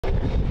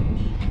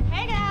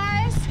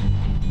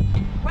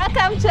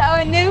Welcome to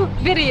our new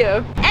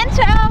video and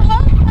to our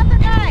host of the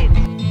night.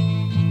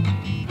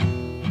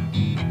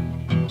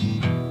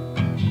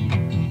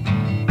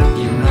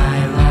 You're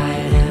my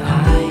light and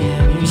I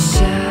am your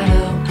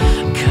shadow.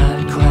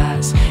 Cut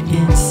glass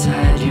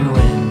inside your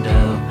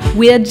window.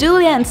 We are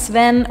Julia and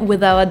Sven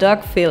with our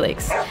dog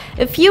Felix.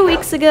 A few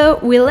weeks ago,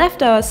 we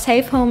left our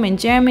safe home in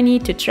Germany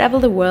to travel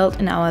the world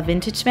in our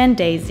vintage van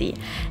Daisy.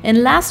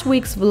 In last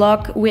week's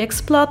vlog, we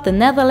explored the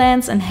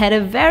Netherlands and had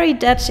a very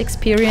Dutch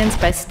experience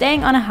by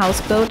staying on a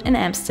houseboat in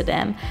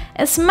Amsterdam.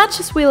 As much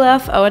as we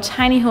love our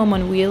tiny home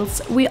on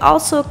wheels, we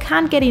also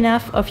can't get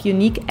enough of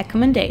unique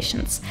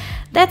accommodations.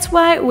 That's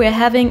why we're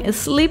having a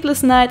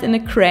sleepless night in a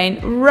crane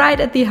right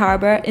at the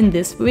harbor in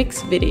this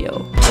week's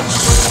video.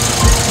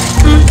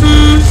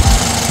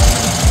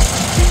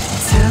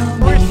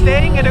 We're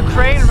staying in a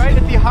crane right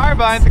at the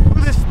harbor, and the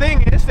coolest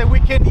thing is that we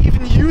can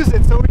even use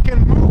it so we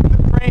can move the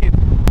crane.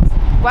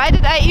 Why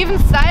did I even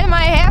style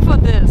my hair for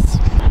this?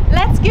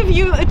 Let's give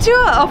you a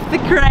tour of the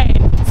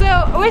crane.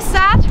 So we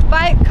start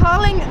by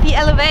calling the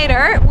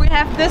elevator. We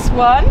have this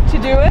one to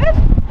do it.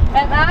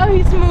 And now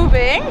he's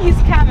moving, he's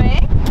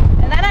coming.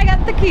 And then I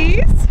got the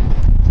keys.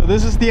 So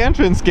this is the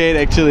entrance gate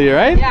actually,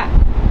 right? Yeah.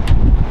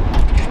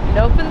 And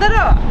open the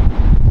door.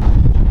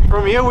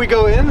 From here we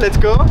go in, let's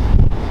go.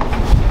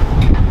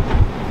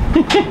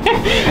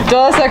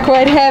 Doors are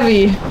quite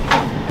heavy.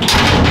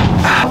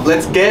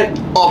 Let's get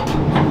up.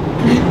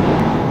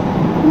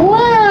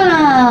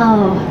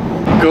 Wow!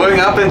 Going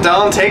up and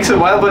down takes a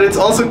while, but it's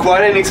also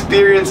quite an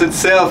experience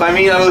itself. I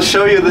mean, I will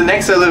show you the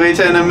next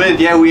elevator in a minute.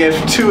 Yeah, we have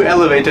 2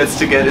 elevators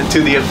to get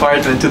into the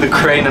apartment, to the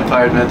crane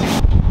apartment.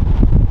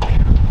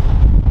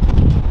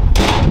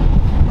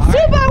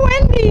 Super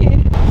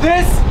windy!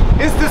 This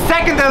is the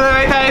second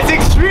elevator. It's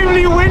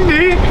extremely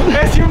windy,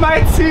 as you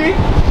might see.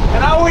 And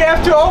now we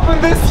have to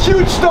open this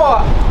huge door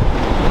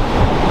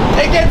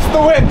against the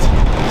wind.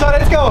 So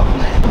let's go.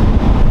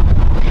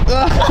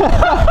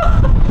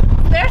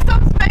 There's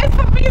some space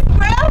for me as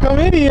well. Come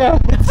in here.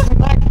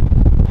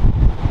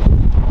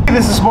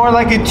 This is more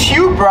like a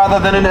tube rather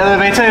than an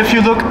elevator. If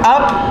you look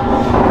up,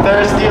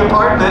 there's the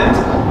apartment.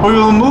 We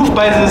will move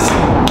by this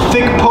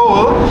thick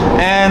pole,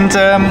 and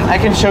I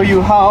can show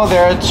you how.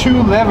 There are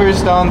 2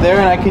 levers down there,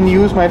 and I can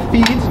use my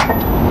feet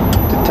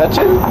to touch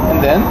it,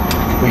 and then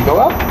we go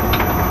up.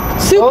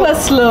 Super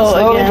slow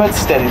Slowly again. but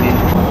steadily.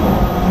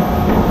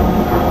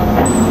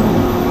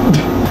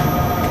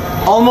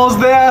 Almost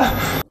there.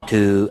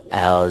 2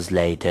 hours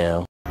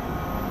later.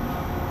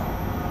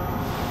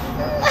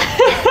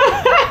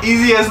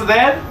 Easy as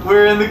that,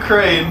 we're in the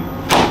crane.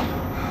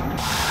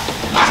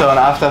 So and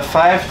after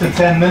 5 to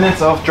 10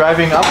 minutes of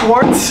driving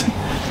upwards,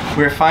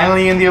 we're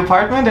finally in the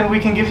apartment and we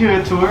can give you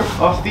a tour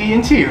of the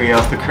interior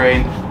of the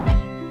crane.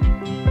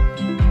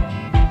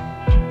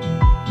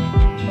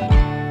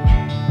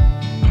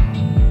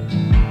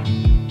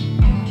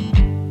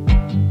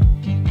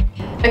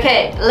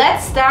 Okay,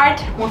 let's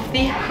start with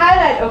the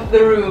highlight of the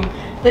room,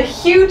 the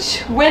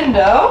huge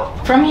window.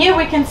 From here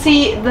we can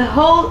see the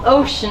whole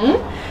ocean.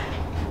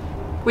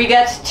 We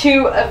got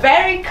 2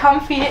 very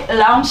comfy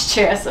lounge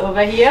chairs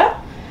over here,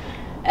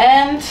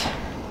 and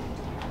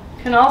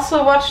can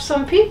also watch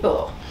some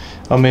people.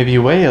 Or maybe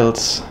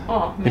whales,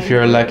 Oh, if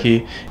you're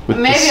lucky with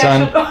maybe the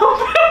sun. I should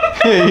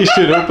open. Yeah, you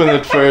should open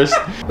it first.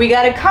 We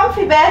got a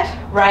comfy bed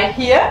right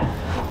here.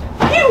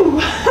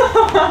 Phew!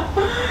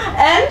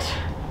 And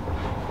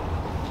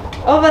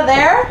over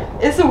there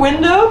is a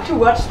window to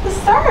watch the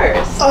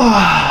stars.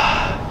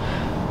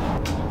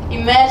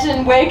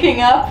 Imagine waking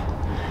up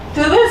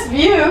to this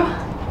view.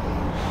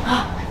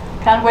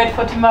 Can't wait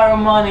for tomorrow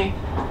morning.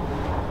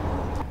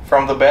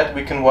 From the bed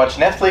we can watch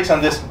Netflix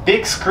on this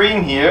big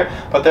screen here,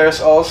 but there's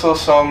also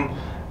some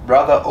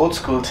rather old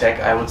school tech,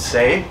 I would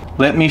say.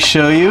 Let me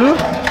show you.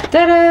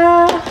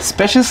 Ta-da!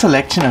 Special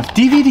selection of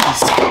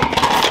DVDs.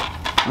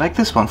 Like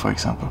this one, for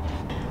example.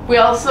 We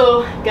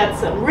also got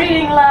some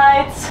reading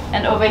lights,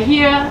 and over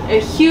here a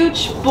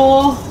huge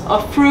bowl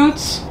of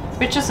fruits,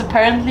 which is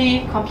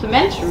apparently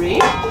complimentary.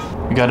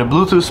 We got a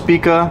Bluetooth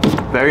speaker,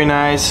 very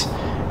nice.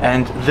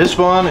 And this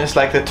one is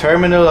like the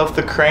terminal of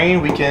the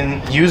crane. We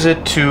can use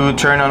it to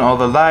turn on all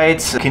the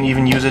lights. We can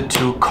even use it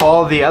to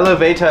call the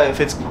elevator if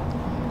it's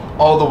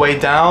all the way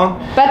down.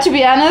 But to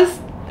be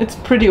honest, it's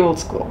pretty old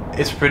school.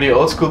 It's pretty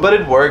old school, but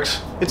it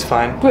works. It's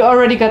fine. We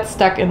already got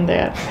stuck in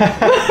there.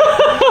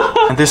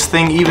 And this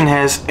thing even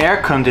has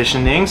air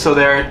conditioning, so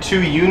there are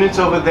 2 units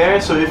over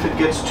there, so if it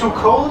gets too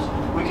cold,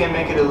 we can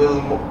make it a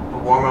little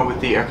warmer with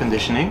the air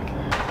conditioning.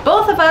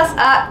 Both of us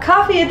are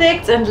coffee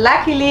addicts, and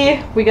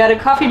luckily we got a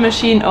coffee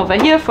machine over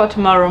here for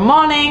tomorrow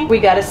morning. We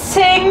got a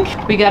sink,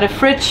 we got a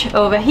fridge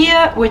over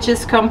here, which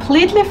is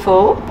completely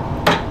full.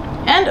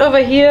 And over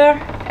here,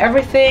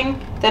 everything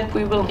that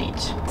we will need.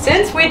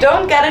 Since we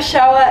don't get a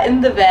shower in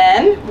the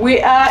van,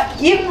 we are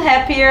even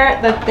happier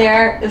that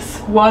there is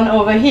one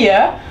over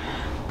here.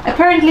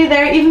 Apparently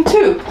there are even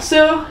 2,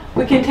 so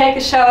we can take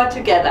a shower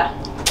together.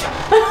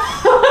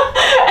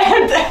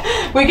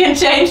 And We can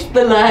change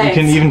the lights. You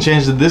can even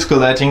change the disco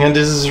lighting, and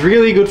this is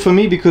really good for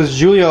me because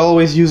Julia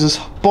always uses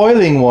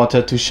boiling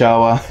water to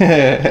shower.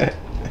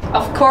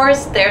 Of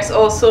course, there's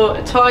also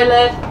a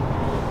toilet.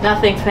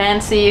 Nothing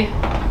fancy.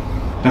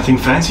 Nothing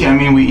fancy, I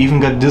mean we even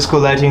got disco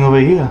lighting over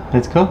here.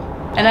 Let's go.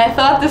 And I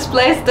thought this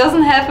place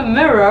doesn't have a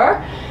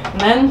mirror. And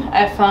then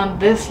I found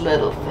this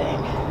little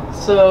thing.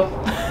 So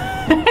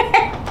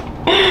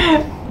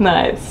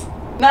nice.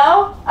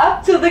 Now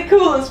up to the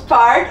coolest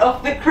part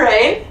of the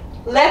crane.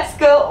 Let's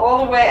go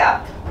all the way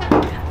up.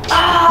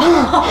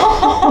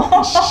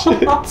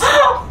 Shit.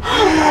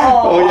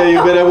 Oh yeah,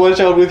 you better watch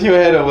out with your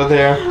head over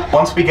there.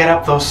 Once we get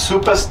up those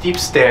super steep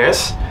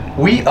stairs,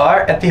 we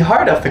are at the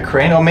heart of the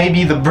crane, or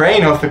maybe the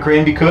brain of the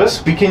crane,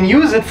 because we can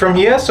use it from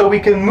here so we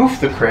can move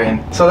the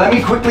crane. So let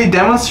me quickly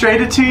demonstrate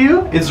it to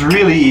you. It's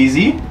really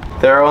easy.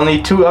 There are only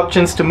two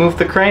options to move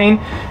the crane.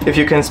 If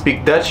you can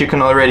speak Dutch, you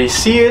can already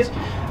see it.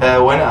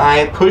 When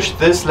I push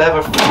this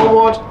lever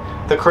forward,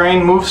 the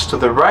crane moves to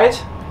the right.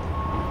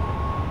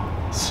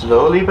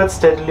 Slowly but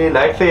steadily,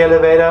 like the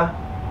elevator.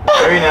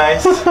 Very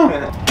nice.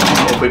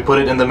 If we put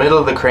it in the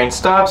middle, the crane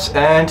stops,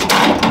 and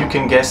you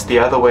can guess the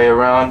other way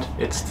around.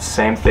 It's the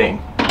same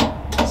thing.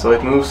 So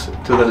it moves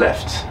to the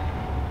left.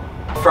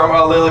 From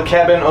our little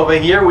cabin over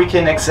here, we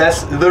can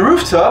access the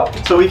rooftop,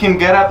 so we can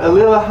get up a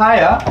little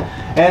higher.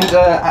 And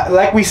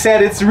like we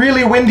said, it's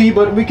really windy,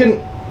 but we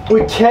can't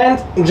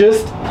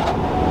just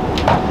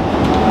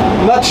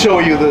not show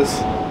you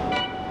this.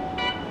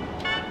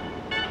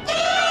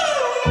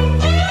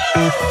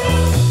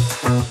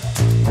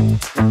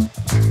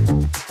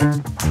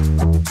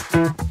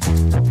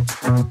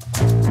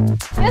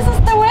 This is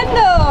the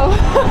window!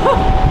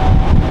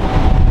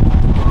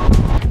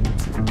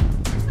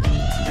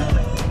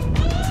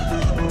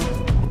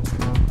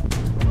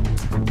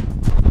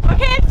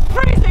 Okay, it's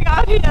freezing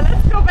out here.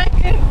 Let's go back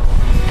in.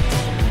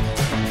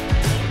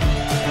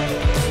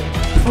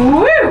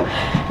 Woo!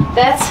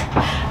 That's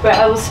where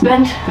I will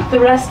spend the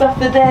rest of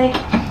the day.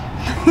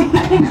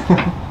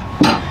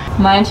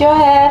 Mind your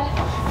head.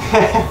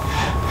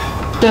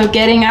 So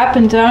getting up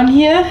and down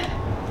here,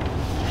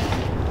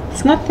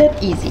 it's not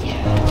that easy.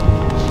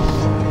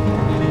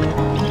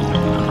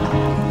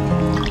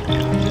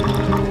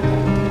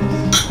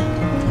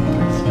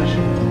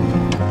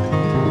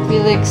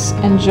 Felix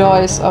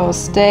enjoys our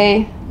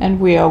stay and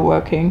we are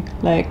working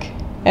like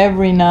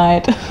every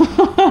night.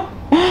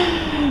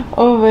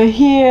 Over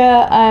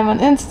here I'm on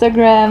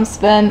Instagram,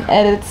 Sven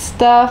edits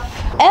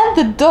stuff. And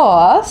the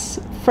doors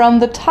from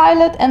the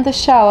toilet and the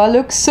shower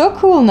look so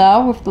cool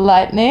now with the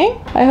lightning.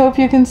 I hope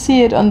you can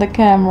see it on the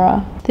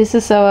camera. This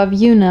is our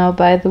view now,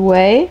 by the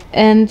way.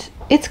 And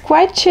it's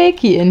quite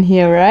shaky in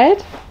here,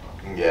 right?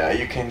 Yeah,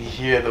 you can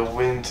hear the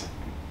wind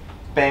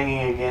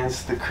banging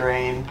against the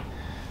crane.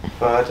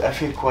 But I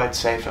feel quite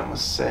safe, I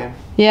must say.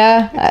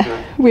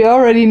 Yeah, we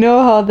already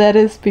know how that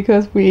is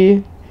because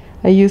we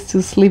are used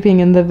to sleeping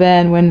in the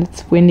van when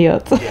it's windy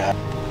outside. Yeah.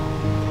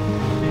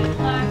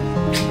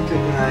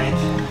 Good night.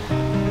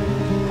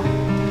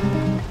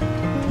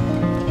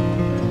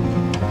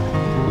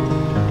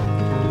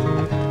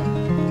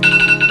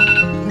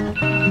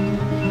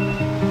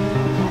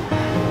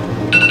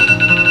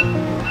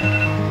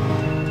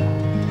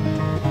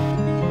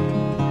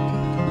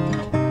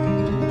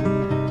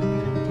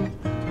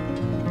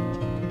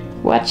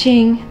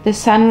 Watching the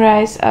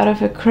sunrise out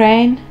of a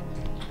crane.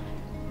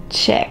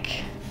 Check.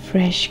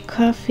 Fresh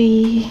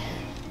coffee.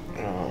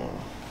 Oh,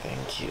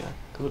 thank you.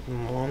 Good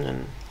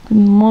morning. Good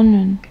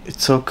morning.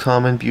 It's so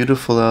calm and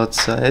beautiful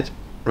outside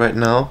right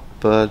now,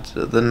 but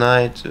the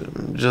night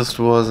just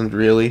wasn't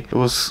really. It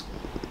was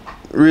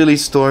really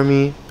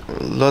stormy,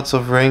 lots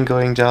of rain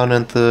going down,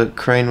 and the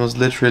crane was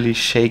literally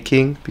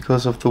shaking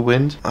because of the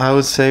wind. I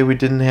would say we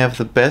didn't have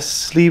the best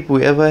sleep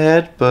we ever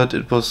had, but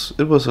it was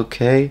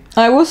okay.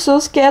 I was so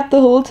scared the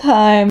whole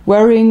time,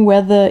 worrying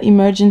where the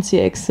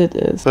emergency exit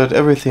is. But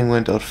everything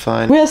went out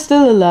fine. We're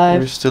still alive.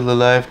 We're still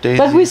alive.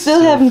 But we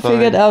still haven't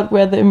figured out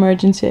where the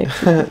emergency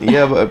exit is.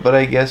 Yeah, but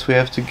I guess we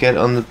have to get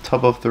on the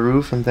top of the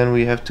roof and then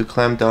we have to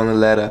climb down a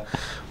ladder,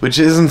 which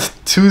isn't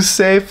too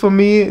safe for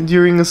me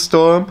during a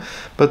storm,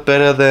 but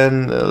better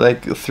than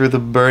like through the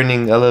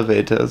burning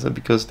elevators,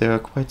 because they are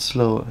quite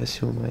slow,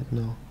 as you might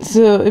know.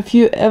 So if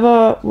you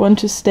ever want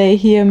to stay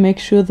here, make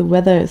sure the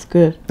weather is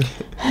good.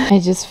 I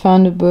just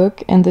found a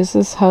book, and this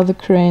is how the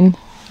crane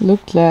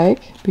looked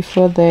like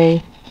before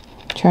they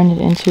turned it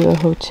into a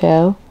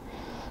hotel.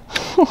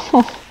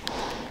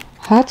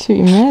 Hard to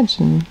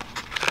imagine.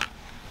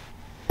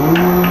 Ooh, we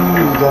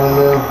got a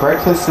little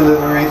breakfast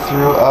delivery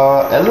through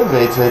our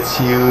elevator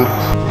tube.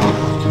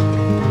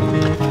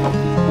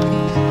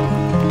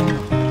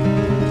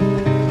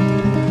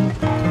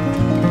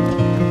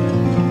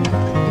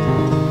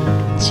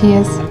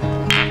 Cheers.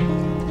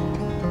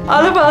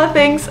 All of our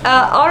things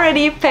are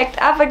already packed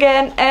up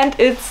again and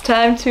it's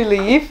time to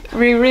leave.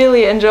 We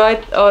really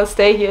enjoyed our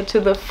stay here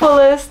to the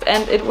fullest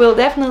and it will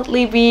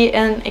definitely be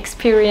an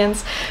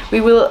experience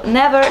we will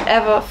never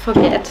ever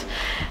forget.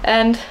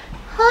 And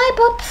hi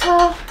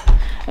Bobsa!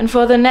 And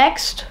for the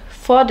next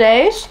 4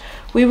 days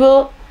we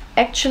will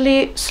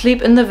actually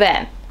sleep in the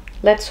van.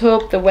 Let's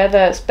hope the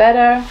weather is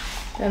better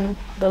than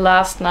the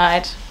last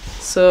night,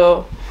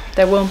 so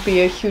there won't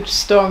be a huge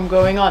storm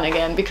going on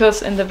again,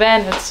 because in the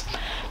van it's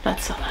not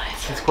so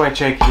nice. It's quite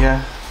shaky,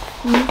 yeah.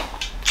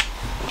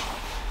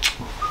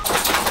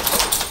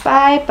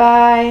 Bye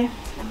bye.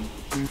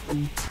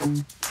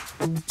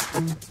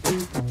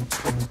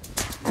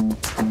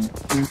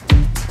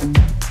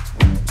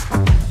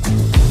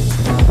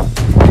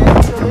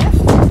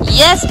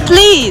 Yes,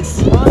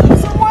 please. You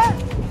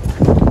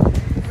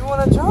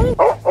wanna join?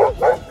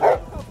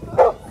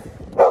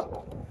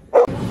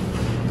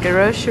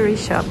 Grocery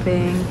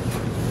shopping.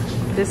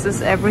 This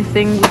is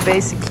everything we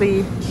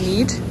basically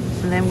need,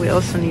 and then we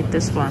also need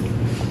this one.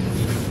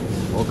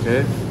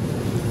 Okay,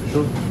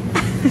 sure.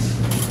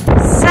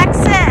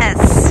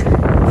 Success!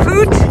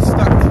 Food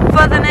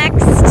for the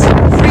next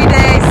 3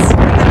 days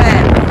in the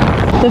van.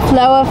 The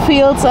flower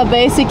fields are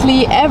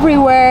basically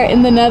everywhere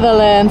in the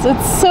Netherlands.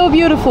 It's so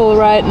beautiful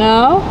right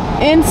now,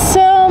 in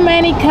so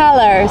many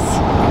colors.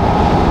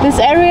 This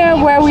area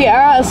where we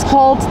are is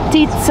called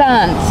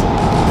T2.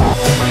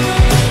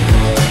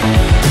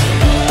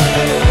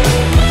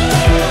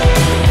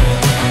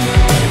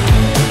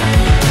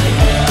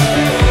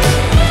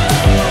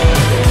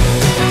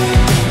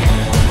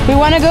 We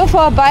want to go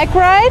for a bike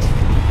ride,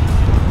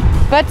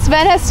 but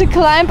Sven has to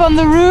climb on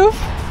the roof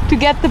to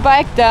get the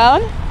bike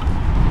down,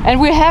 and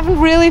we haven't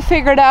really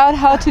figured out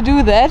how to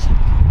do that.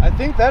 I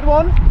think that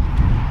one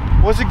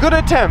was a good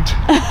attempt.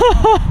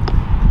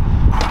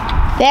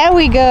 There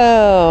we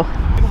go.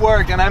 It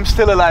worked and I'm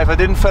still alive. I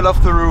didn't fall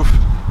off the roof.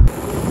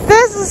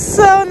 This is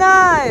so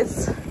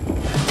nice.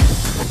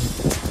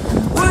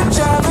 We're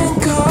driving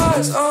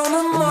cars on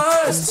a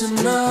Mars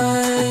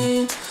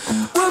tonight.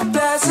 We're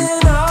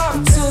blasting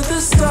off to the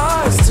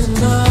stars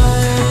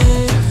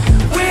tonight.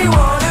 We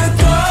wanna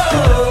go,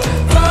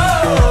 go.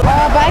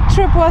 Our bike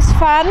trip was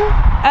fun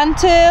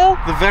until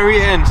The very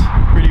end,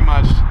 pretty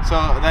much. So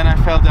then I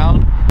fell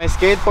down. My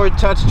skateboard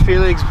touched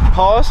Felix's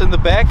paws in the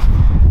back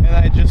and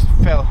I just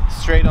fell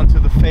straight onto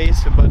the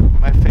face, but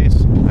my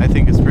face I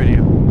think is pretty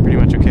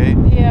much okay.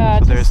 yeah,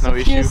 So there's just no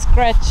a few issue.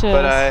 scratches.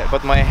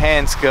 But my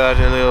hands got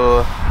a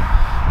little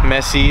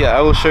messy.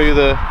 I will show you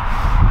the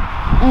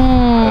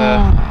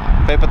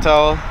paper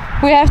towel.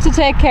 We have to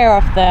take care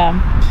of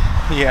them.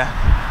 Yeah.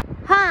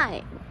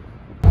 Hi.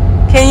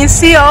 Can you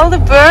see all the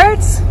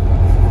birds?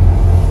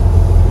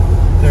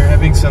 They're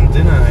having some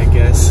dinner, I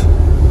guess.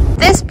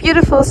 This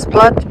beautiful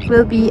spot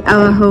will be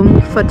our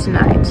home for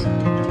tonight.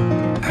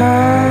 I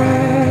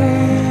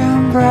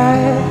am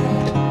bright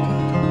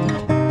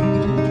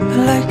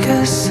like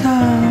a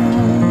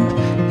sun.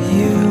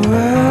 You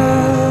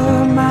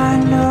were my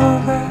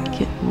nova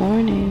Good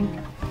morning.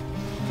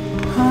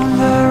 on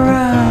the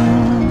run.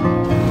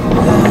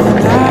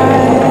 And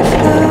I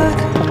float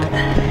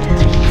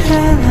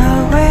and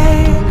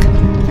awake.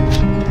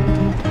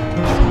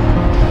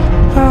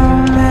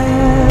 From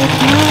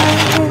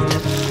midnight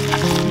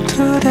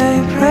to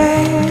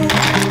daybreak.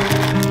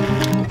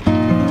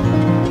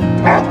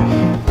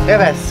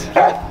 Yes.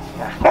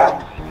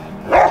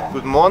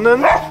 Good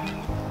morning.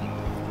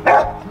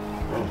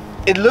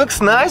 It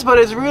looks nice, but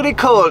it's really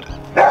cold.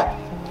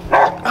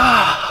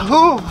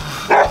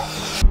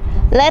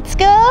 Let's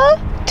go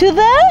to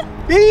the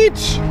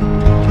Beach!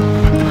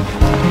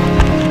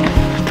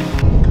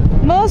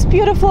 most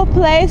beautiful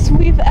place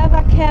we've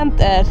ever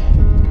camped at.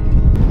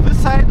 This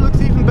side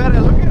looks even better,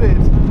 look at it.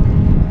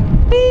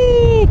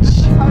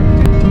 Beach!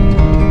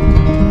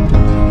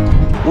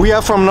 We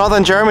are from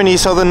northern Germany,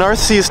 so the North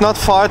Sea is not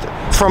far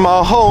from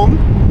our home,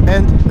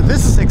 and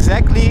this is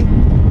exactly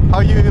how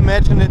you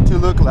imagine it to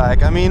look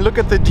like. I mean, look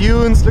at the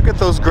dunes, look at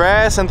those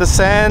grass and the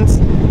sands.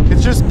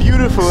 It's just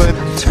beautiful.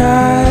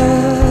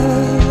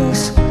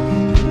 Trials,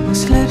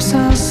 slips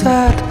and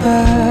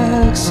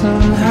setbacks,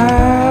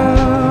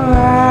 somehow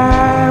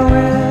I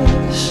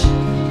wish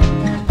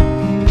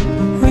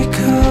we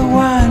could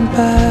wind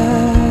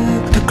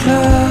back the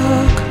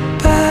clock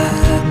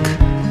back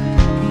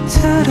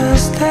to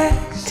those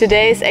days.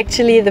 Today is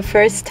actually the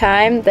first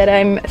time that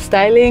I'm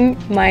styling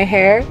my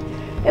hair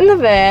in the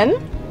van,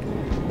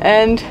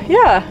 and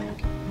yeah,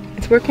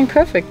 it's working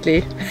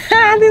perfectly.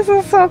 This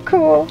is so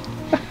cool.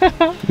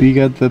 We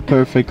got the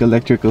perfect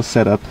electrical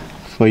setup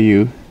for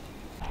you.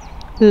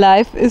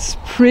 Life is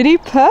pretty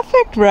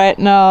perfect right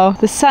now.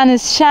 The sun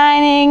is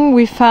shining.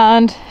 We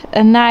found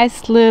a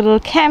nice little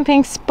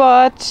camping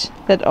spot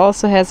that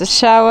also has a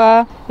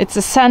shower. It's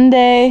a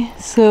Sunday,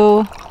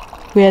 so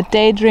we are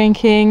day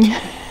drinking.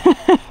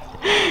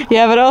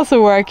 Yeah, but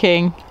also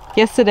working.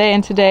 Yesterday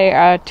and today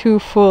are 2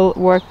 full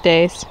work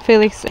days.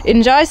 Felix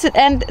enjoys it,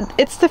 and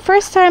it's the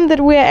first time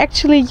that we are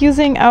actually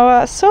using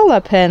our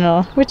solar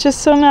panel, which is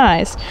so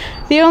nice.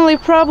 The only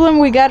problem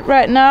we got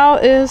right now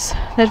is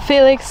that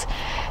Felix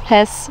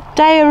has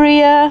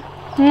diarrhea.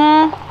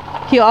 No,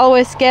 he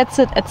always gets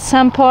it at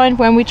some point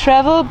when we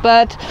travel,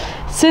 but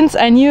since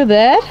I knew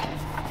that,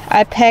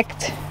 I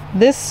packed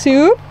this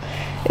soup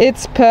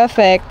It's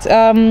perfect.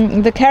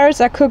 The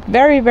carrots are cooked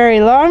very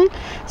long,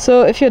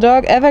 so if your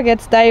dog ever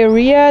gets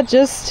diarrhea,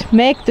 just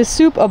make the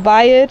soup or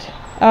buy it.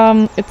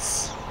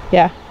 It's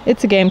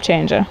a game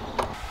changer.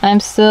 I'm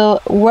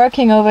still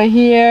working over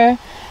here.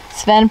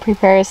 Sven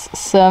prepares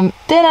some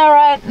dinner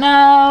right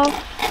now.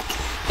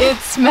 It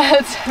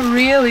smells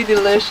really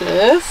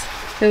delicious.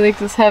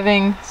 Felix is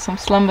having some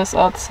slumbers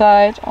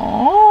outside.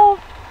 Oh,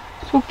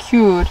 so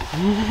cute.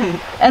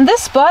 And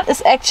this spot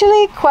is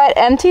actually quite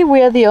empty.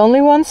 We are the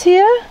only ones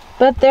here.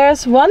 But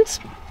there's one...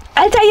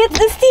 Alter, jetzt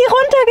ist die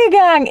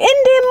runtergegangen!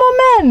 In dem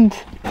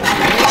Moment!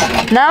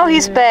 Now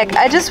he's back.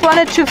 I just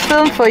wanted to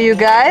film for you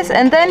guys.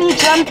 And then he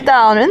jumped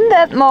down in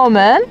that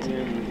moment.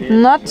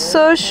 Not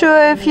so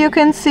sure if you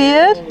can see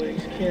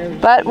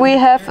it. But we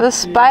have a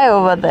spy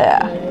over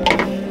there.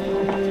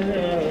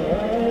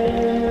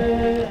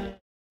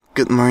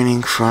 Good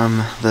morning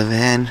from the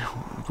van.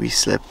 We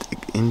slept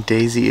in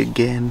Daisy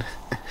again,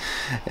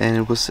 and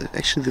it was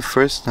actually the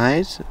first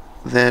night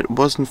that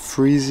wasn't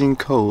freezing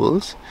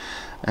cold.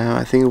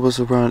 I think it was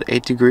around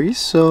 8 degrees,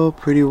 so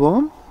pretty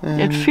warm.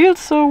 It feels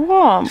so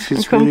warm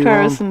in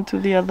comparison to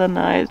the other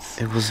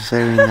nights. It was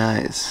very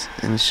nice,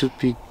 and it should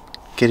be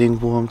getting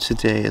warm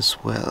today as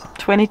well.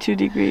 22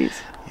 degrees.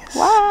 Yes.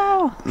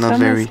 Wow!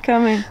 Summer's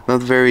coming.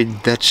 Not very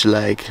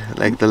Dutch-like,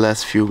 like the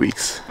last few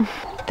weeks.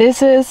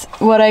 This is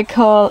what I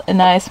call a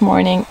nice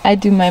morning. I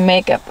do my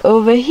makeup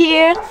over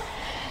here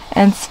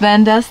and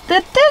Sven does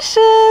the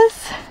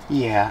dishes.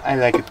 Yeah, I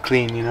like it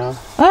clean, you know.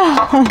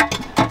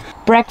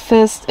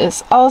 Breakfast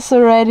is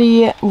also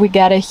ready. We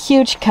got a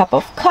huge cup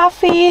of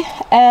coffee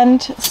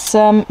and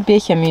some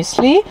Bircher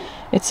muesli.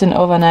 It's an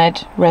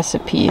overnight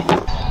recipe.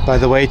 By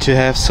the way, to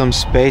have some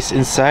space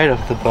inside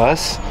of the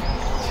bus,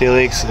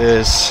 Felix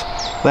is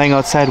laying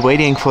outside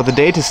waiting for the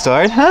day to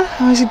start. Huh?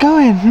 How's it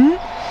going?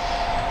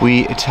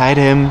 We tied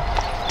him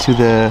to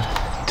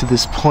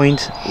this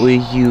point where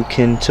you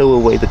can tow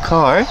away the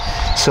car,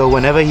 so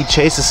whenever he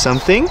chases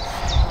something,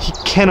 he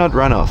cannot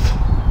run off.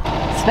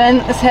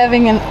 Sven is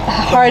having a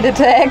heart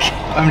attack.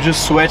 I'm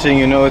just sweating,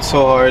 you know, it's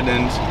so hard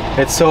and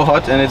it's so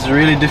hot and it's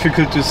really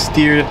difficult to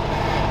steer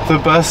the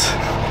bus.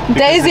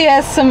 Daisy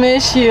has some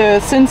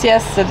issues since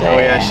yesterday. Oh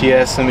yeah, she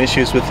has some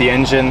issues with the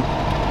engine.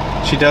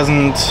 She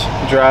doesn't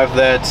drive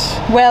that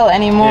well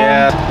anymore.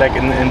 Yeah, like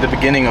in the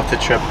beginning of the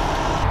trip.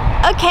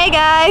 Okay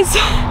guys,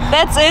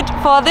 that's it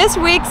for this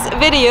week's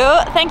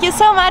video. Thank you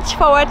so much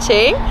for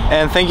watching.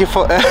 And thank you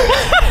for...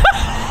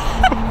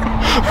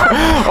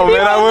 Oh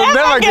man, I will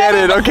never get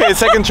it. Okay,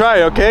 second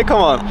try, okay?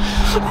 Come on.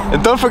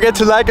 And don't forget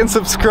to like and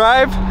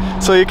subscribe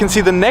so you can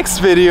see the next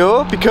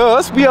video,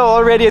 because we are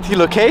already at the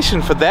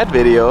location for that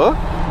video,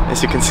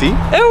 as you can see.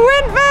 A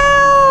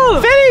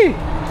windmill!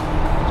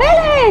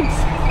 Felix!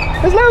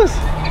 Was los?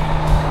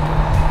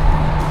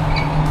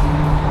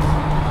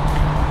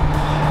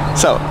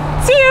 So,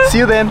 see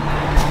you then.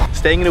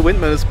 Staying in a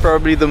windmill is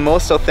probably the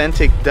most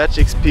authentic Dutch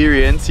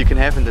experience you can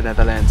have in the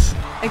Netherlands.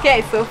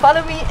 Okay, so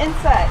follow me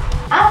inside.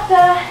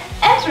 After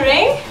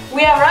entering,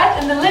 we are right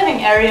in the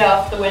living area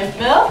of the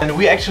windmill. And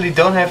we actually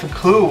don't have a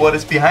clue what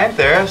is behind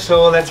there,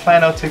 so let's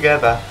find out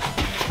together.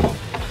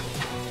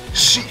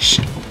 Sheesh.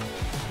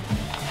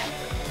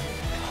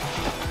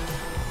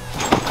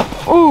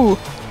 Ooh.